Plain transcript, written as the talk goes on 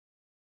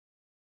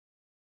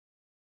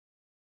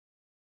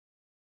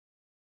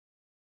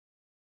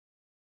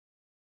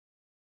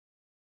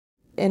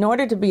In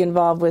order to be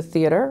involved with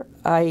theater,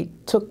 I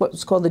took what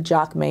was called the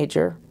jock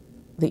major,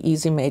 the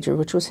easy major,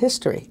 which was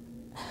history,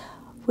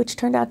 which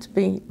turned out to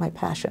be my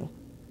passion,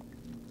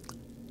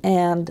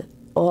 and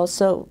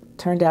also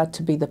turned out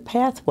to be the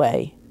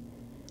pathway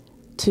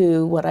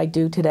to what I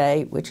do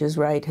today, which is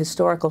write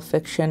historical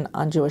fiction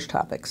on Jewish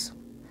topics.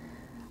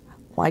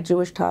 Why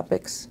Jewish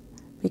topics?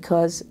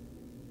 Because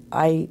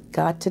I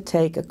got to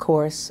take a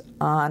course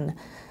on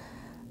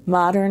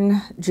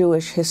modern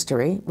Jewish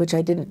history, which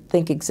I didn't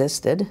think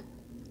existed,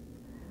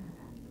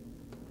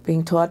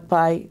 being taught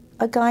by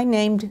a guy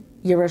named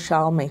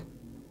Yerushalmi.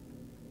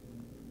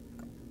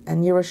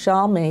 And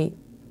Yerushalmi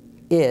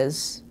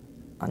is,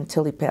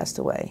 until he passed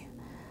away,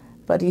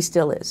 but he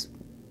still is,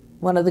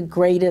 one of the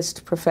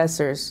greatest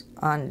professors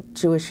on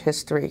Jewish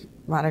history,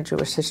 modern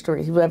Jewish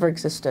history, who ever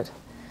existed.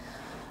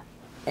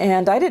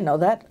 And I didn't know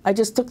that. I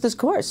just took this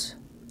course.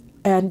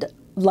 And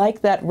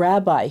like that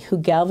rabbi who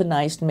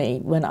galvanized me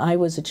when I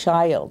was a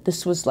child,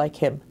 this was like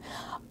him.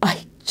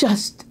 I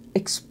just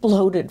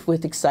exploded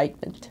with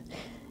excitement.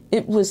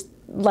 It was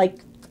like,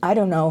 I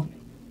don't know,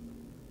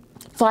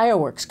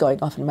 fireworks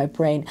going off in my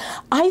brain.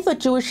 I thought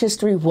Jewish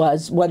history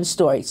was one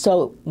story.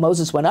 So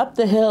Moses went up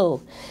the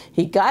hill,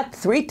 he got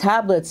 3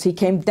 tablets, he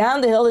came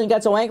down the hill and he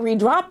got so angry he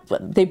dropped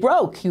them. They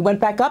broke. He went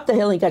back up the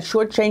hill and he got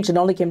shortchanged and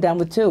only came down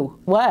with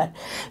 2. What?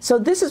 So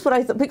this is what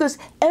I thought, because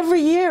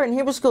every year in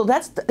Hebrew school,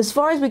 that's as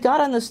far as we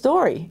got on the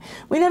story.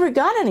 We never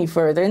got any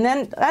further. And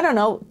then, I don't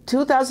know,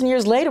 2,000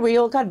 years later, we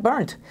all got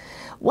burnt.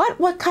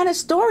 What kind of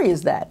story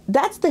is that?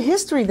 That's the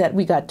history that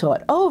we got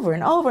taught over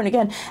and over and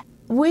again.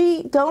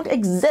 We don't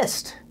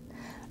exist.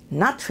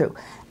 Not true.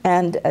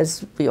 And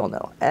as we all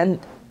know. And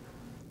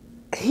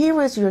here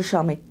was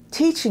Yerushalmi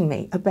teaching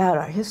me about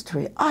our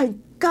history.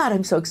 God,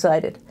 I'm so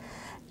excited.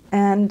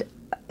 And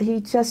he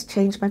just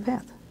changed my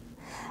path.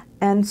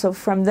 And so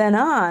from then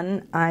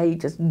on, I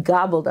just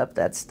gobbled up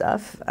that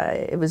stuff.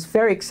 It was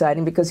very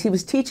exciting because he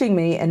was teaching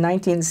me in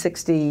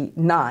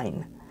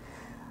 1969.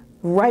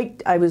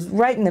 I was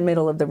right in the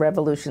middle of the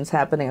revolutions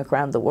happening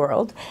around the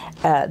world,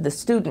 the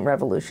student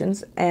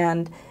revolutions,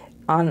 and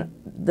on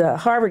the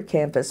Harvard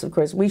campus, of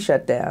course, we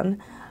shut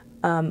down,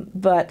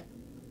 but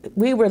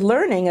we were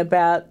learning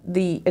about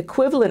the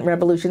equivalent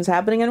revolutions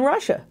happening in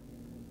Russia,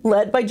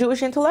 led by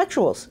Jewish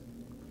intellectuals.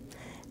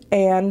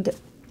 And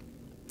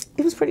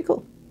it was pretty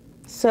cool.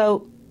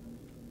 So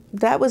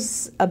that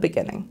was a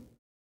beginning.